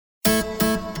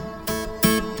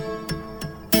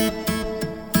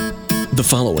The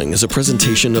following is a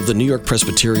presentation of the New York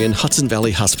Presbyterian Hudson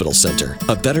Valley Hospital Center,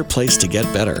 a better place to get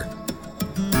better.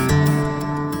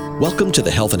 Welcome to the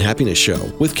Health and Happiness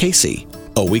Show with Casey,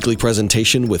 a weekly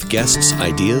presentation with guests,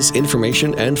 ideas,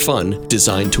 information, and fun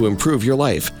designed to improve your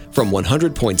life from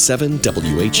 100.7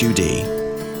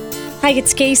 WHUD. Hi,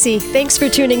 it's Casey. Thanks for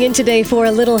tuning in today for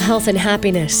a little health and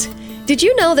happiness. Did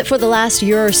you know that for the last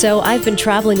year or so, I've been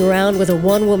traveling around with a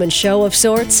one-woman show of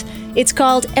sorts? It's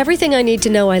called Everything I Need to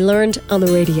Know I Learned on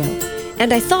the Radio.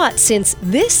 And I thought since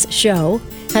this show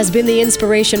has been the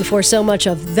inspiration for so much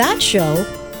of that show,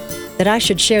 that I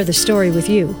should share the story with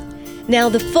you. Now,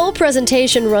 the full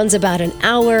presentation runs about an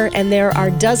hour, and there are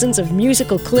dozens of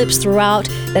musical clips throughout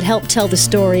that help tell the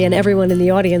story, and everyone in the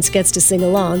audience gets to sing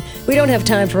along. We don't have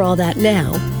time for all that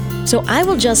now, so I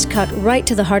will just cut right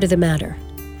to the heart of the matter.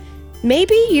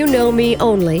 Maybe you know me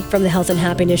only from the Health and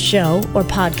Happiness Show or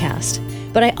podcast,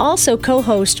 but I also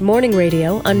co-host morning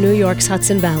radio on New York's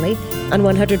Hudson Valley on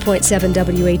 100.7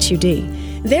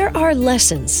 WHUD. There are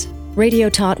lessons radio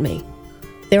taught me.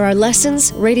 There are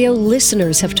lessons radio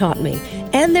listeners have taught me.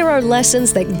 And there are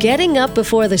lessons that getting up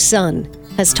before the sun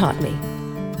has taught me.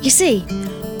 You see,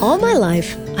 all my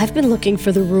life, I've been looking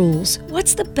for the rules.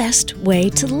 What's the best way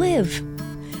to live?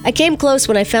 I came close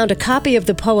when I found a copy of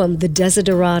the poem The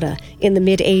Desiderata in the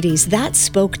mid-'80s. That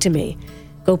spoke to me.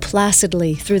 Go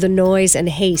placidly through the noise and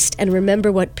haste and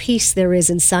remember what peace there is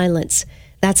in silence.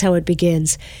 That's how it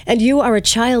begins. And you are a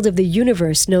child of the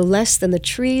universe, no less than the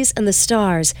trees and the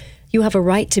stars. You have a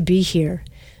right to be here.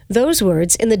 Those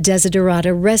words in the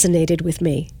Desiderata resonated with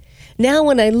me. Now,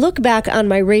 when I look back on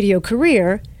my radio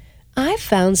career, I've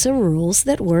found some rules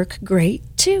that work great,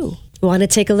 too. Want to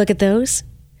take a look at those?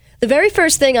 The very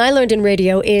first thing I learned in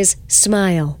radio is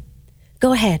smile.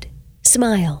 Go ahead,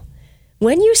 smile.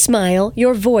 When you smile,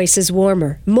 your voice is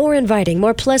warmer, more inviting,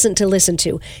 more pleasant to listen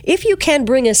to. If you can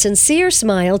bring a sincere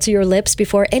smile to your lips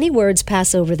before any words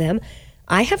pass over them,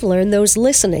 I have learned those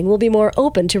listening will be more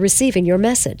open to receiving your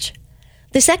message.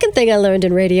 The second thing I learned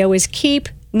in radio is keep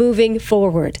moving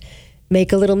forward.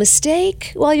 Make a little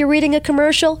mistake while you're reading a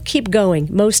commercial, keep going.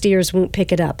 Most ears won't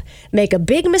pick it up. Make a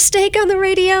big mistake on the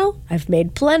radio, I've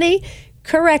made plenty,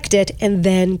 correct it, and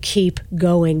then keep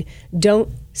going. Don't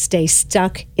stay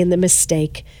stuck in the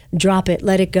mistake. Drop it,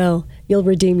 let it go. You'll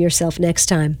redeem yourself next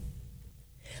time.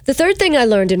 The third thing I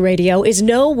learned in radio is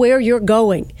know where you're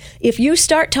going. If you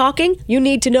start talking, you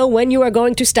need to know when you are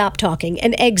going to stop talking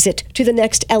and exit to the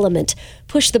next element.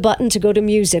 Push the button to go to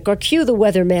music or cue the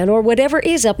weatherman or whatever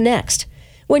is up next.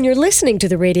 When you're listening to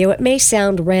the radio, it may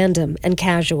sound random and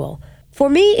casual. For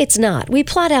me, it's not. We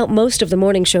plot out most of the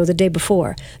morning show the day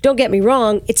before. Don't get me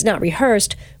wrong, it's not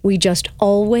rehearsed. We just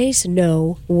always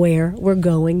know where we're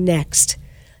going next.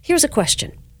 Here's a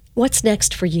question. What's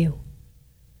next for you?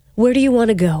 Where do you want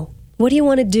to go? What do you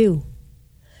want to do?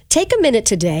 Take a minute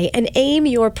today and aim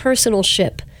your personal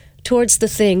ship towards the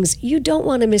things you don't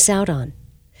want to miss out on.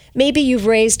 Maybe you've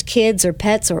raised kids or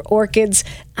pets or orchids.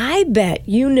 I bet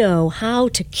you know how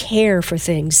to care for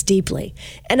things deeply.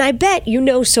 And I bet you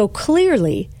know so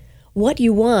clearly what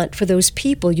you want for those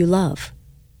people you love.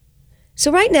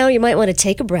 So right now you might want to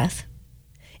take a breath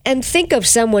and think of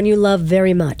someone you love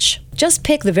very much. Just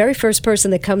pick the very first person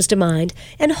that comes to mind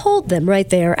and hold them right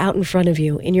there out in front of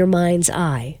you in your mind's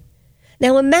eye.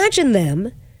 Now imagine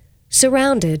them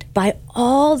surrounded by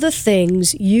all the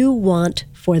things you want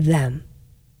for them.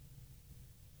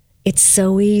 It's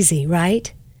so easy,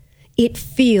 right? It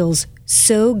feels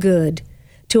so good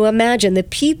to imagine the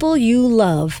people you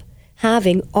love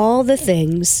having all the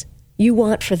things you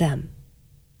want for them.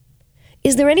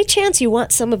 Is there any chance you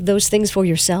want some of those things for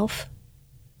yourself?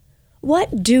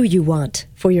 What do you want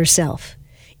for yourself?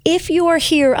 If you are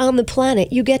here on the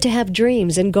planet, you get to have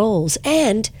dreams and goals,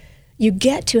 and you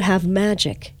get to have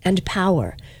magic and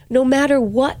power, no matter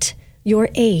what your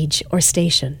age or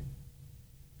station.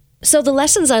 So the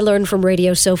lessons I learned from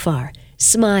radio so far: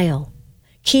 smile,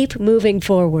 keep moving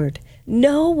forward,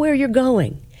 know where you're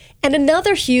going. And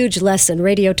another huge lesson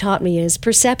radio taught me is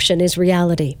perception is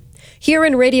reality. Here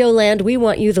in Radioland, we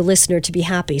want you, the listener, to be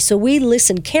happy, so we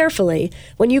listen carefully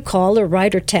when you call or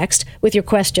write or text with your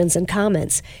questions and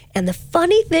comments. And the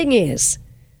funny thing is,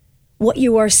 what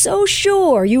you are so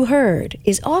sure you heard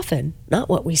is often not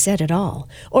what we said at all.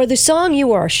 Or the song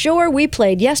you are sure we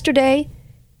played yesterday,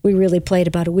 we really played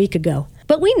about a week ago.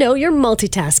 But we know you're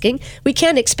multitasking. We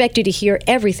can't expect you to hear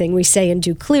everything we say and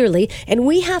do clearly, and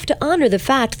we have to honor the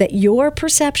fact that your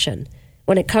perception,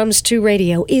 when it comes to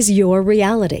radio, is your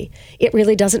reality. It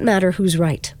really doesn't matter who's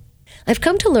right. I've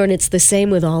come to learn it's the same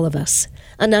with all of us.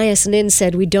 Anais Nin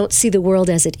said we don't see the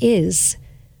world as it is.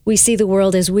 We see the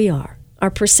world as we are. Our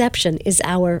perception is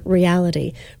our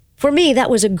reality. For me, that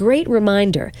was a great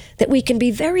reminder that we can be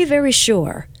very, very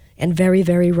sure and very,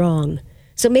 very wrong.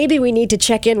 So maybe we need to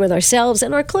check in with ourselves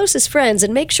and our closest friends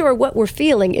and make sure what we're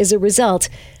feeling is a result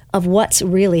of what's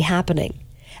really happening.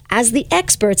 As the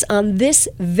experts on this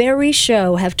very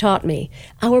show have taught me,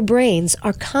 our brains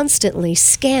are constantly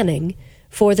scanning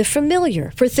for the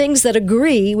familiar, for things that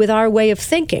agree with our way of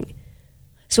thinking.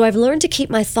 So I've learned to keep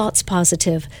my thoughts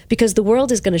positive because the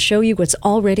world is going to show you what's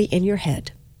already in your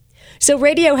head. So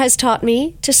radio has taught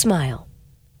me to smile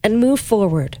and move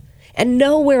forward and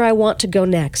know where I want to go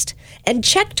next and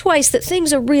check twice that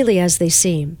things are really as they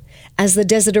seem. As the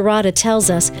Desiderata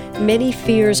tells us, many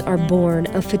fears are born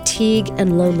of fatigue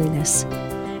and loneliness.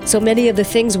 So many of the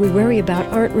things we worry about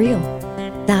aren't real.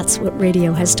 That's what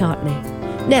radio has taught me.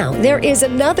 Now, there is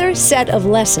another set of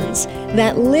lessons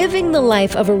that living the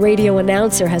life of a radio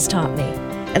announcer has taught me,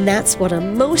 and that's what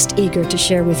I'm most eager to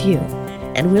share with you.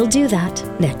 And we'll do that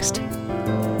next.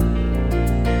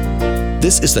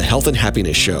 This is the Health and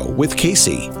Happiness Show with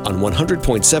Casey on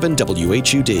 100.7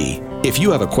 WHUD. If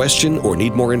you have a question or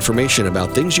need more information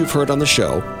about things you've heard on the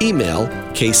show, email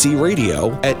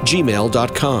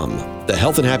kcradio@gmail.com. The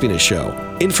Health and Happiness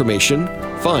Show. Information,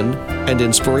 fun, and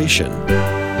inspiration.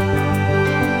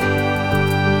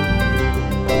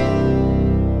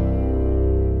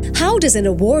 How does an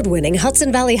award-winning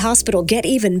Hudson Valley Hospital get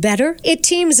even better? It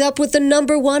teams up with the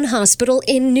 #1 hospital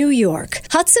in New York.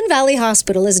 Hudson Valley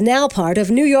Hospital is now part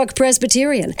of New York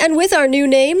Presbyterian, and with our new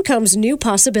name comes new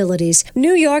possibilities.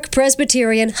 New York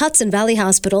Presbyterian Hudson Valley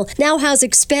Hospital now has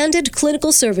expanded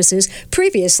clinical services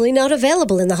previously not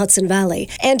available in the Hudson Valley,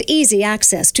 and easy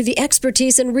access to the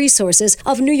expertise and resources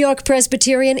of New York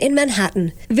Presbyterian in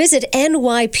Manhattan. Visit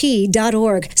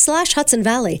nyp.org/Hudson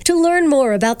Valley to learn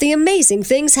more about the amazing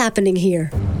things happening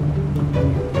here.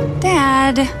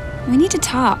 Dad, we need to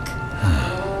talk.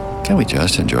 Can we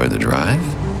just enjoy the drive?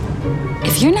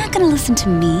 If you're not going to listen to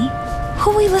me,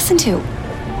 who will we listen to?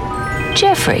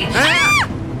 Jeffrey. Ah!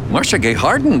 Marcia Gay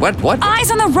Harden, what?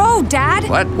 Eyes on the road, Dad.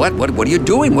 What are you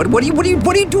doing? What are you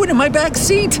doing in my back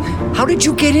seat? How did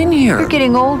you get in here? You're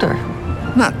getting older.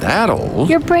 Not that old.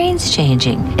 Your brain's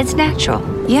changing. It's natural.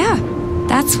 Yeah,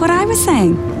 that's what I was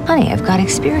saying. Honey, I've got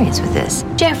experience with this.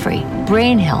 Jeffrey,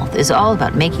 brain health is all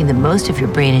about making the most of your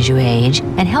brain as you age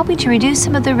and helping to reduce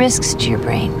some of the risks to your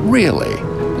brain. Really?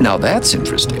 Now that's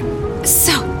interesting.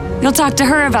 So, you'll talk to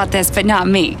her about this, but not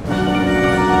me.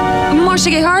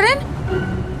 Marcia Gay Harden?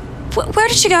 Where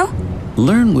did she go?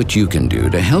 Learn what you can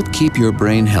do to help keep your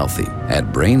brain healthy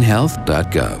at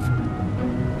brainhealth.gov.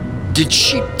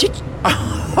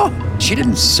 She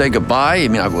didn't say goodbye? I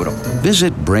mean, I would have.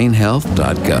 Visit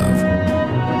brainhealth.gov.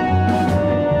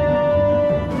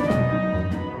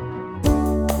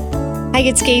 Hi,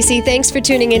 it's Casey. Thanks for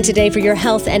tuning in today for your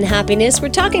health and happiness. We're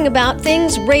talking about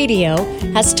things radio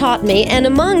has taught me, and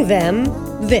among them,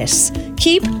 this.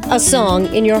 Keep a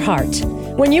song in your heart.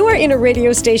 When you are in a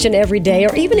radio station every day,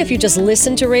 or even if you just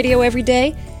listen to radio every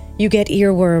day, you get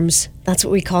earworms. That's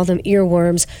what we call them,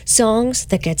 earworms. Songs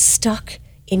that get stuck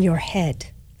in your head.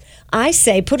 I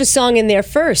say put a song in there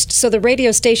first so the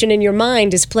radio station in your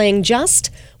mind is playing just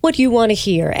what you want to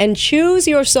hear, and choose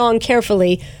your song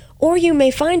carefully, or you may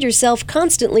find yourself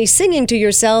constantly singing to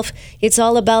yourself, "It's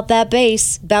all about that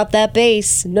bass,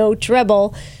 no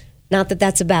treble." Not that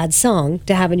that's a bad song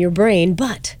to have in your brain,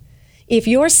 but if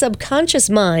your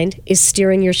subconscious mind is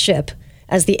steering your ship,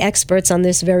 as the experts on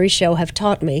this very show have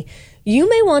taught me, you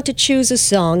may want to choose a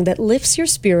song that lifts your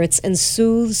spirits and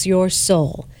soothes your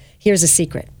soul. Here's a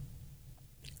secret.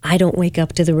 I don't wake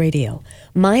up to the radio.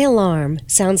 My alarm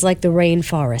sounds like the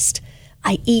rainforest.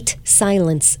 I eat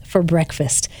silence for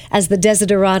breakfast. As the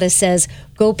Desiderata says,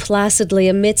 go placidly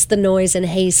amidst the noise and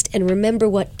haste and remember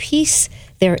what peace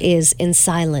there is in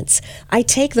silence. I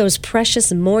take those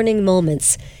precious morning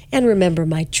moments and remember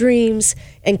my dreams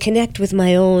and connect with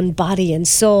my own body and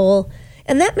soul.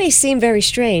 And that may seem very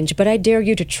strange, but I dare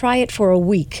you to try it for a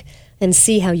week and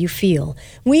see how you feel.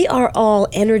 We are all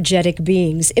energetic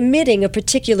beings emitting a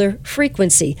particular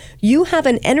frequency. You have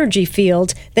an energy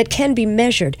field that can be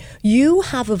measured. You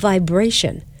have a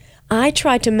vibration. I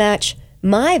try to match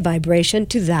my vibration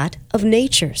to that of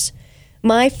nature's.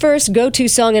 My first go-to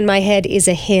song in my head is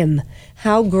a hymn,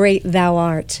 "How Great Thou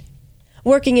Art."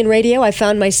 Working in radio, I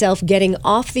found myself getting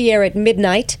off the air at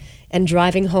midnight and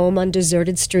driving home on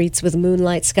deserted streets with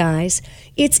moonlight skies.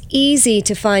 It's easy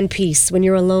to find peace when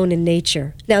you're alone in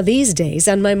nature. Now these days,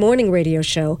 on my morning radio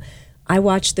show, I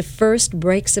watch the first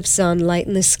breaks of sun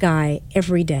lighten the sky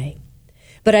every day.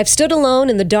 But I've stood alone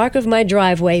in the dark of my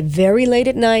driveway very late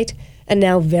at night and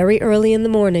now very early in the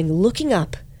morning, looking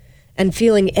up and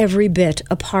feeling every bit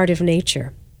a part of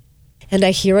nature. And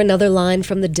I hear another line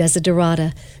from the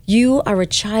Desiderata. You are a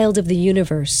child of the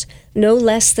universe, no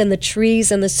less than the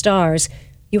trees and the stars.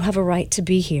 You have a right to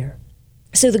be here.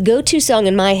 So the go-to song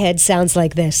in my head sounds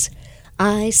like this.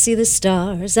 I see the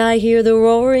stars, I hear the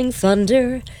roaring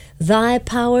thunder, thy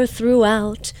power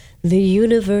throughout the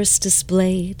universe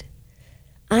displayed.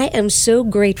 I am so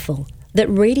grateful that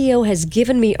radio has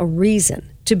given me a reason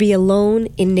to be alone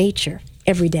in nature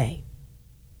every day.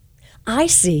 I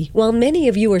see, while many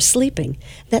of you are sleeping,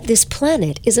 that this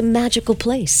planet is a magical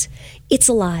place. It's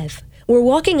alive. We're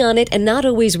walking on it and not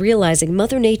always realizing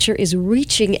Mother Nature is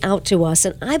reaching out to us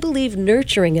and I believe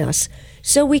nurturing us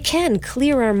so we can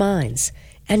clear our minds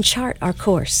and chart our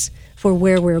course for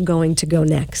where we're going to go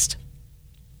next.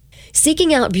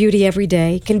 Seeking out beauty every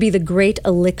day can be the great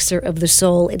elixir of the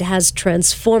soul. It has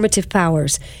transformative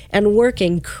powers, and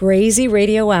working crazy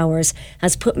radio hours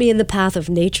has put me in the path of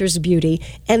nature's beauty,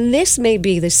 and this may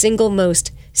be the single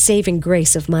most saving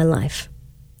grace of my life.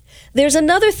 There's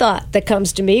another thought that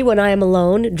comes to me when I am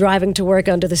alone, driving to work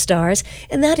under the stars,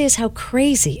 and that is how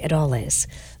crazy it all is.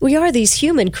 We are these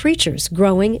human creatures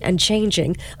growing and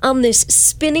changing on this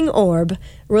spinning orb,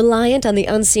 reliant on the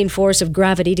unseen force of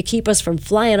gravity to keep us from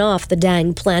flying off the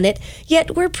dang planet,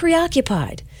 yet we're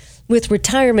preoccupied with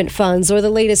retirement funds or the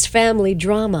latest family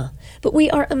drama. But we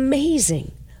are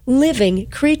amazing, living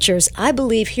creatures, I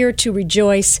believe, here to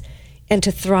rejoice and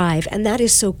to thrive, and that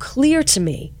is so clear to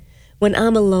me when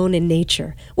I'm alone in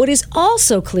nature. What is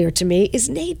also clear to me is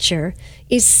nature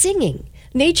is singing.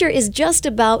 Nature is just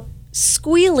about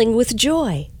squealing with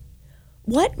joy.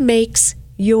 What makes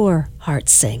your heart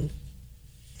sing?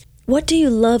 What do you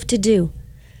love to do?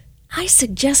 I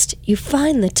suggest you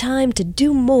find the time to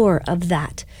do more of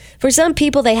that. For some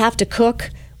people, they have to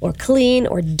cook or clean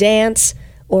or dance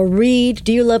or read.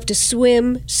 Do you love to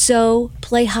swim, sew,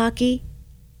 play hockey?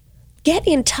 Get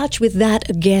in touch with that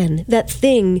again, that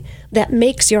thing that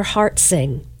makes your heart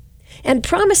sing. And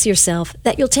promise yourself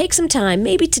that you'll take some time,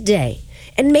 maybe today,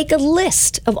 and make a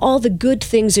list of all the good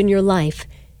things in your life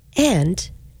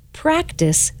and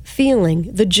practice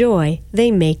feeling the joy they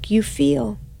make you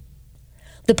feel.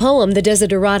 The poem, The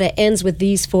Desiderata, ends with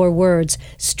these 4 words,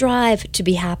 strive to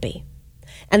be happy.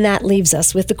 And that leaves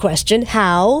us with the question,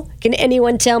 how? Can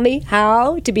anyone tell me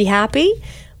how to be happy?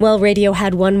 Well, radio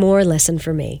had one more lesson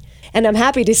for me. And I'm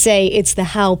happy to say it's the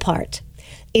how part.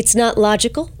 It's not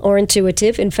logical or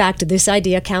intuitive. In fact, this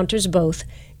idea counters both.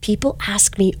 People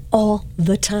ask me all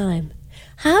the time,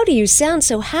 how do you sound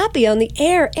so happy on the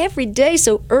air every day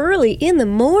so early in the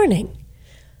morning?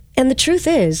 And the truth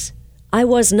is, I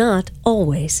was not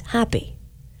always happy.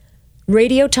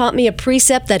 Radio taught me a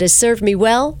precept that has served me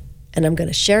well, and I'm going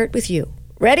to share it with you.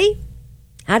 Ready?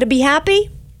 How to be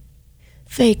happy?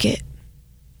 Fake it.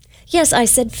 Yes, I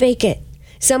said fake it.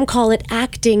 Some call it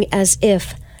acting as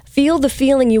if. Feel the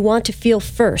feeling you want to feel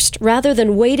first, rather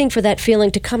than waiting for that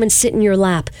feeling to come and sit in your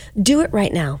lap. Do it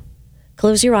right now.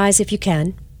 Close your eyes if you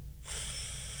can.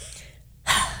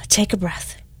 Take a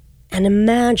breath. And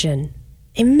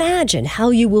imagine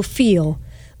how you will feel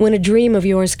when a dream of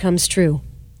yours comes true.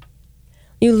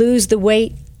 You lose the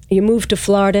weight, you move to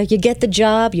Florida, you get the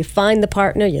job, you find the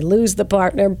partner, you lose the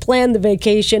partner, plan the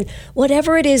vacation,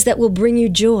 whatever it is that will bring you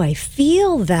joy.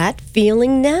 Feel that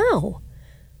feeling now.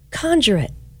 Conjure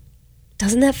it.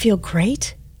 Doesn't that feel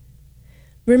great?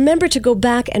 Remember to go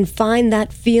back and find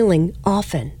that feeling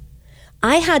often.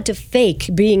 I had to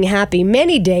fake being happy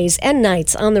many days and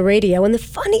nights on the radio, and the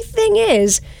funny thing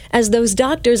is, as those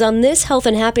doctors on this health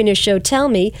and happiness show tell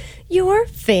me, your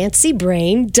fancy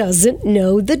brain doesn't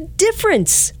know the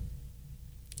difference.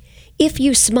 If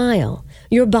you smile,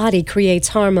 your body creates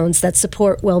hormones that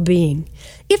support well-being.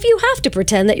 If you have to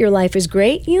pretend that your life is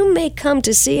great, you may come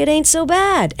to see it ain't so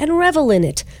bad and revel in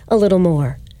it a little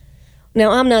more.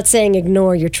 Now, I'm not saying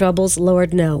ignore your troubles,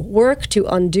 Lord, no. Work to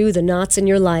undo the knots in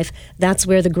your life. That's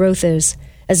where the growth is.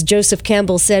 As Joseph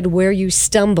Campbell said, where you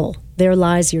stumble, there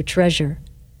lies your treasure.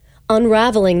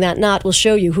 Unraveling that knot will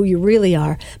show you who you really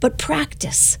are, but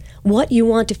practice what you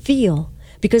want to feel,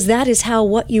 because that is how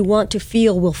what you want to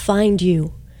feel will find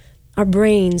you. Our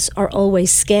brains are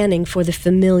always scanning for the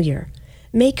familiar.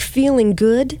 Make feeling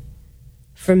good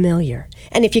familiar.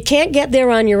 And if you can't get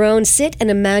there on your own, sit and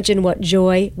imagine what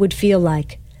joy would feel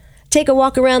like. Take a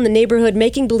walk around the neighborhood,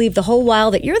 making believe the whole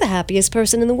while that you're the happiest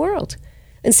person in the world,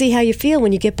 and see how you feel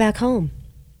when you get back home.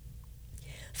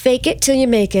 Fake it till you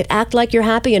make it. Act like you're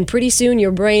happy, and pretty soon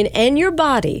your brain and your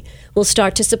body will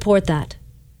start to support that.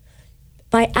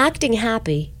 By acting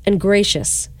happy and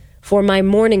gracious for my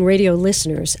morning radio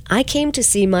listeners, I came to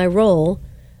see my role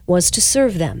was to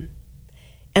serve them.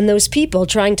 And those people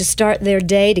trying to start their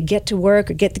day to get to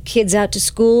work or get the kids out to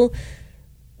school,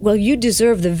 well, you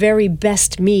deserve the very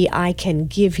best me I can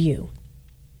give you.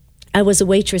 I was a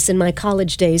waitress in my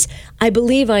college days. I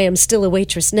believe I am still a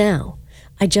waitress now.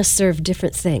 I just serve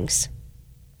different things.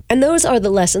 And those are the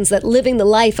lessons that living the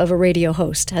life of a radio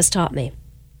host has taught me.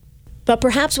 But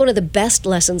perhaps one of the best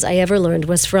lessons I ever learned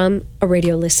was from a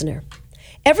radio listener.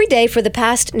 Every day for the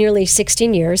past nearly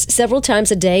 16 years, several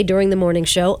times a day during the morning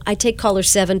show, I take caller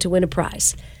 7 to win a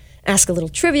prize. Ask a little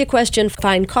trivia question,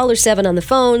 find caller 7 on the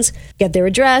phones, get their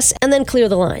address, and then clear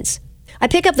the lines. I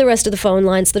pick up the rest of the phone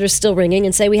lines that are still ringing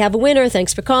and say, we have a winner,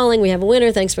 thanks for calling, we have a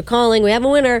winner, thanks for calling, we have a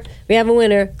winner,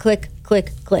 click,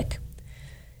 click, click.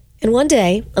 And one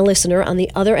day, a listener on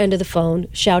the other end of the phone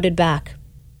shouted back,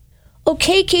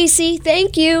 okay, Casey,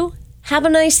 thank you. Have a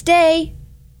nice day.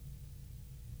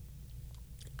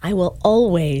 I will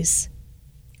always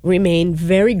remain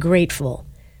very grateful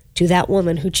to that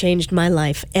woman who changed my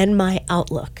life and my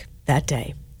outlook that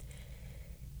day.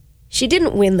 She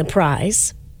didn't win the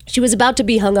prize. She was about to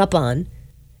be hung up on,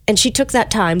 and she took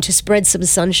that time to spread some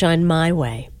sunshine my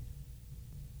way.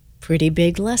 Pretty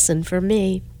big lesson for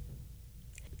me.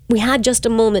 We had just a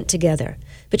moment together,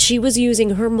 but she was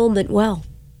using her moment well.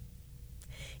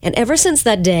 And ever since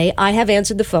that day, I have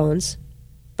answered the phones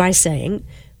by saying,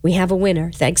 we have a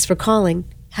winner. Thanks for calling.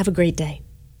 Have a great day.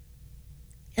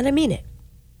 And I mean it.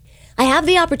 I have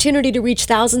the opportunity to reach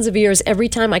thousands of ears every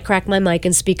time I crack my mic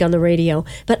and speak on the radio,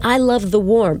 but I love the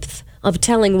warmth of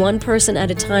telling one person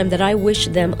at a time that I wish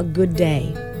them a good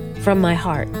day from my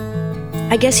heart.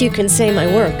 I guess you can say my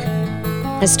work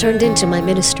has turned into my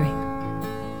ministry.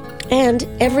 And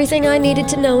everything I needed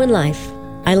to know in life,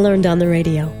 I learned on the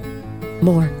radio.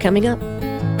 More coming up.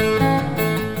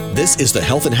 This is the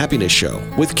Health and Happiness Show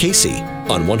with Casey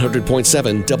on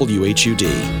 100.7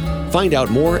 WHUD. Find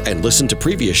out more and listen to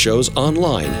previous shows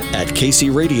online at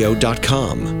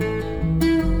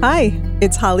caseyradio.com. Hi,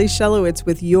 it's Holly Shelowitz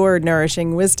with Your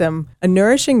Nourishing Wisdom. A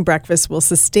nourishing breakfast will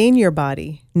sustain your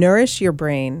body, nourish your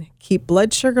brain, keep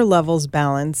blood sugar levels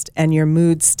balanced, and your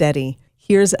mood steady.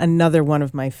 Here's another one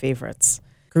of my favorites.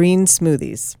 Green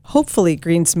smoothies. Hopefully,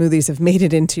 green smoothies have made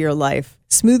it into your life.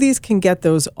 Smoothies can get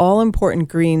those all-important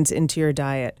greens into your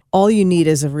diet. All you need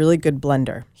is a really good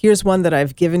blender. Here's one that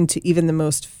I've given to even the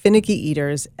most finicky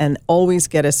eaters and always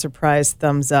get a surprise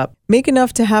thumbs up. Make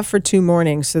enough to have for 2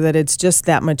 mornings so that it's just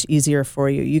that much easier for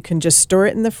you. You can just store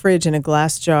it in the fridge in a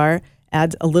glass jar,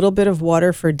 add a little bit of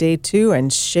water for day 2,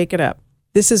 and shake it up.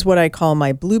 This is what I call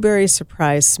my blueberry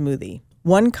surprise smoothie.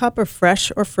 1 cup of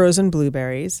fresh or frozen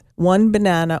blueberries, 1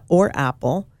 banana or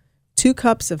apple, 2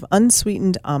 cups of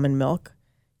unsweetened almond milk,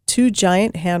 2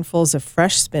 giant handfuls of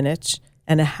fresh spinach,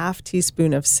 and a half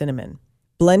teaspoon of cinnamon.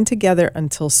 Blend together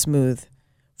until smooth.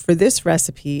 For this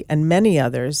recipe and many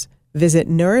others, visit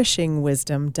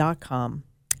nourishingwisdom.com.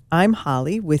 I'm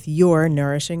Holly with Your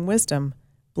Nourishing Wisdom.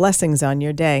 Blessings on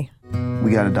your day. We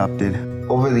got adopted.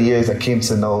 Over the years, I came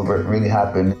to know what really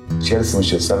happened. She had us when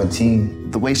she was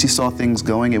 17. The way she saw things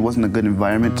going, it wasn't a good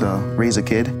environment to raise a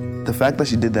kid. The fact that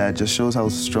she did that just shows how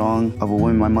strong of a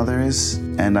woman my mother is,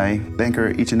 and I thank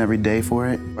her each and every day for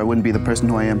it. I wouldn't be the person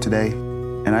who I am today,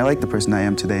 and I like the person I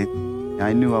am today.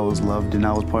 I knew I was loved and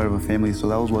I was part of a family, so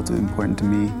that was what's important to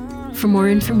me. For more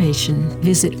information,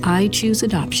 visit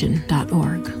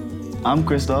ichooseadoption.org. I'm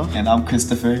Christoph. And I'm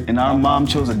Christopher. And our mom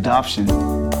chose adoption.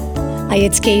 Hi,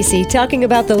 it's Casey talking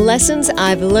about the lessons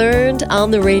I've learned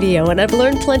on the radio, and I've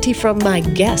learned plenty from my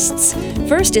guests.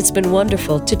 First, it's been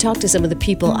wonderful to talk to some of the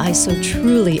people I so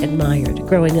truly admired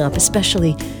growing up,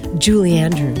 especially Julie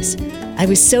Andrews. I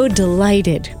was so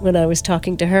delighted when I was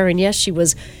talking to her, and yes, she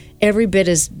was every bit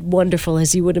as wonderful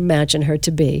as you would imagine her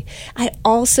to be. I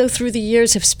also, through the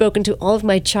years, have spoken to all of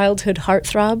my childhood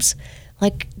heartthrobs,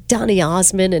 like Donny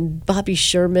Osmond and Bobby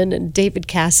Sherman and David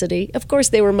Cassidy. Of course,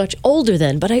 they were much older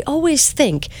then, but I always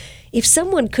think if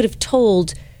someone could have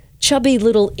told chubby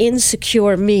little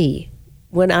insecure me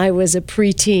when I was a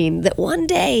preteen that one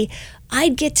day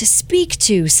I'd get to speak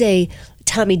to, say,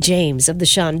 Tommy James of the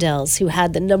Shondells, who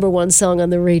had the #1 song on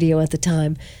the radio at the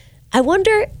time, I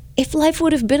wonder if life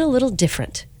would have been a little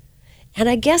different. And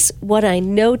I guess what I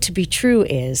know to be true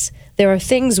is there are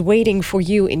things waiting for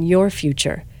you in your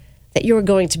future that you're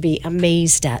going to be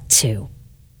amazed at too.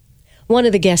 One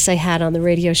of the guests I had on the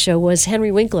radio show was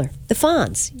Henry Winkler, the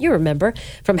Fonz. You remember,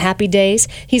 from Happy Days.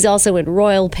 He's also in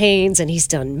Royal Pains, and he's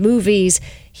done movies.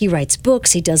 He writes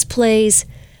books, he does plays.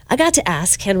 I got to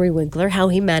ask Henry Winkler how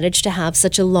he managed to have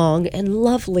such a long and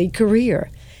lovely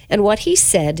career, and what he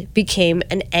said became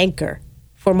an anchor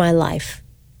for my life.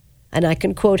 And I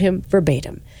can quote him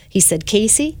verbatim. He said,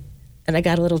 Casey, and I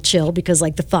got a little chill because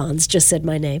like the Fonz just said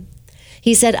my name.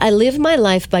 He said, I live my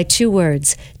life by 2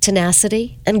 words,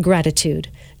 tenacity and gratitude.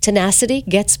 Tenacity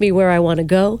gets me where I want to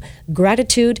go.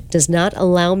 Gratitude does not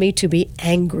allow me to be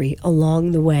angry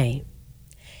along the way.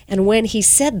 And when he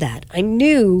said that, I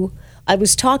knew I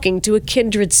was talking to a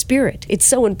kindred spirit. It's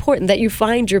so important that you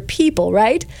find your people,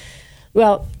 right?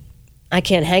 Well, I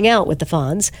can't hang out with the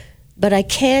Fonz, but I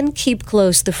can keep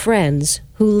close the friends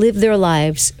who live their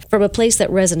lives from a place that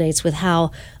resonates with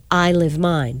how I live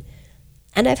mine.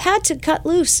 And I've had to cut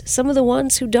loose some of the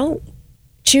ones who don't.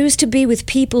 Choose to be with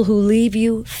people who leave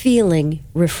you feeling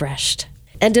refreshed.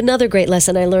 And another great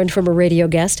lesson I learned from a radio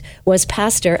guest was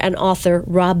pastor and author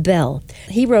Rob Bell.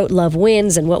 He wrote Love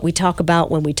Wins and What We Talk About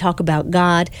When We Talk About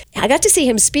God. I got to see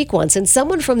him speak once, and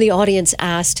someone from the audience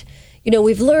asked,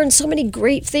 we've learned so many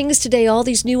great things today, all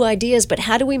these new ideas, but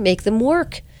how do we make them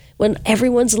work when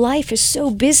everyone's life is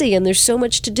so busy and there's so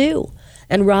much to do?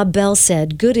 And Rob Bell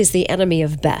said, good is the enemy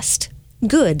of best.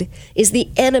 Good is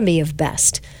the enemy of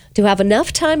best. To have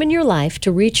enough time in your life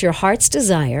to reach your heart's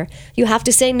desire, you have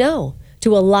to say no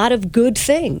to a lot of good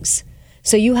things.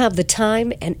 So you have the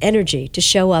time and energy to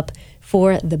show up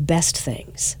for the best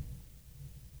things.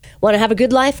 Want to have a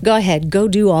good life? Go ahead. Go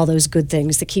do all those good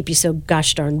things that keep you so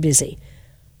gosh darn busy.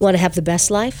 Want to have the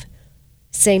best life?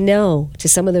 Say no to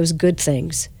some of those good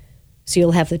things so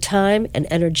you'll have the time and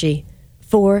energy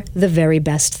for the very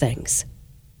best things.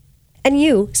 And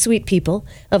you, sweet people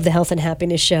of the Health and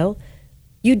Happiness Show,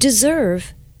 you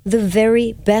deserve the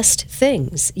very best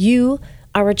things. You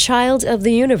are a child of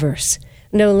the universe.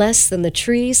 No less than the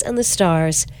trees and the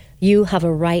stars, you have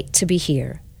a right to be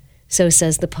here. So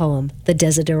says the poem, The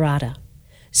Desiderata.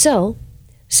 So,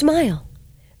 smile.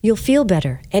 You'll feel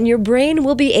better, and your brain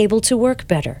will be able to work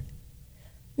better.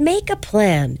 Make a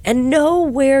plan and know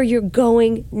where you're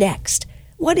going next.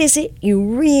 What is it you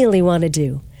really want to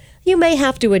do? You may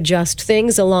have to adjust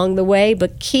things along the way,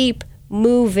 but keep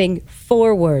moving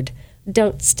forward.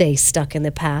 Don't stay stuck in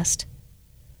the past.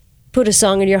 Put a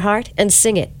song in your heart and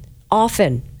sing it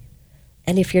often.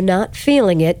 And if you're not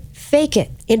feeling it, fake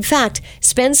it. In fact,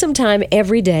 spend some time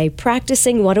every day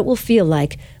practicing what it will feel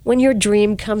like when your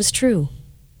dream comes true.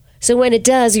 So when it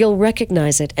does, you'll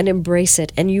recognize it and embrace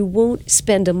it, and you won't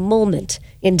spend a moment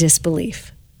in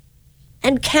disbelief.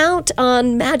 And count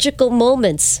on magical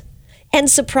moments and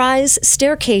surprise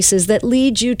staircases that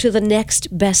lead you to the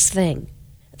next best thing.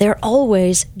 They're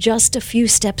always just a few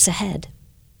steps ahead.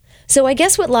 So I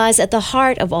guess what lies at the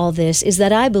heart of all this is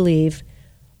that I believe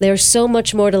there's so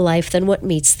much more to life than what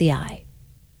meets the eye.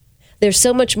 There's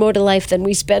so much more to life than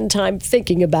we spend time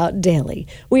thinking about daily.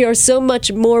 We are so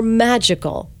much more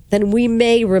magical than we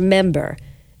may remember.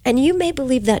 And you may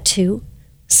believe that too,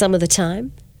 some of the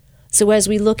time. So as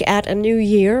we look at a new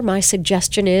year, my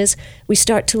suggestion is we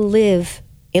start to live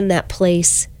in that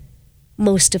place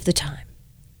most of the time.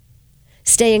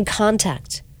 Stay in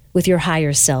contact with your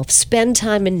higher self. Spend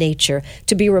time in nature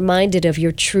to be reminded of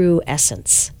your true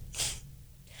essence.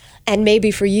 And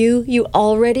maybe for you, you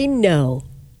already know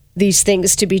these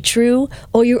things to be true,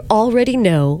 or you already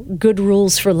know good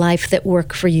rules for life that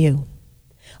work for you.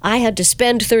 I had to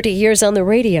spend 30 years on the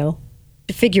radio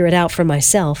to figure it out for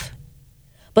myself.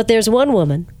 But there's one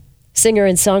woman, singer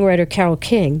and songwriter Carole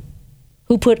King,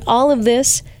 who put all of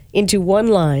this into one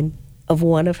line of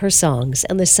one of her songs,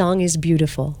 and the song is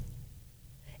beautiful.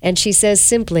 And she says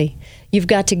simply, you've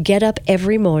got to get up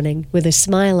every morning with a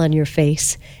smile on your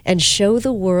face and show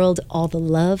the world all the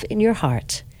love in your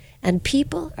heart. And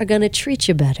people are going to treat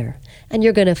you better. And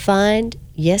you're going to find,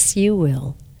 yes, you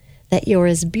will, that you're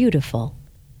as beautiful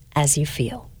as you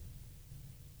feel.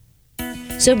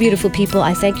 So beautiful people,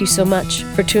 I thank you so much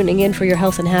for tuning in for your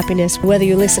health and happiness, whether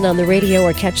you listen on the radio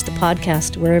or catch the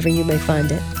podcast, wherever you may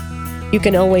find it. You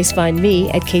can always find me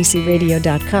at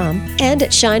kcradio.com and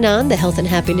at Shine On, the Health and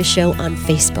Happiness Show on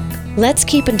Facebook. Let's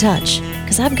keep in touch,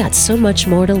 because I've got so much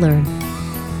more to learn.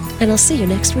 And I'll see you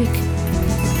next week.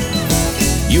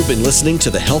 You've been listening to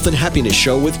the Health and Happiness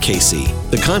Show with Casey.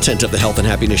 The content of the Health and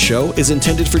Happiness Show is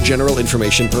intended for general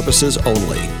information purposes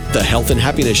only. The Health and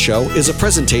Happiness Show is a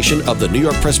presentation of the New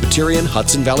York Presbyterian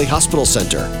Hudson Valley Hospital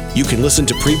Center. You can listen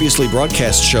to previously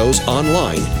broadcast shows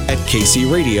online at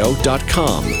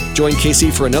kcradio.com. Join Casey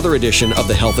for another edition of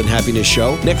the Health and Happiness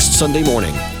Show next Sunday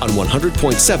morning on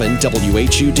 100.7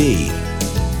 WHUD.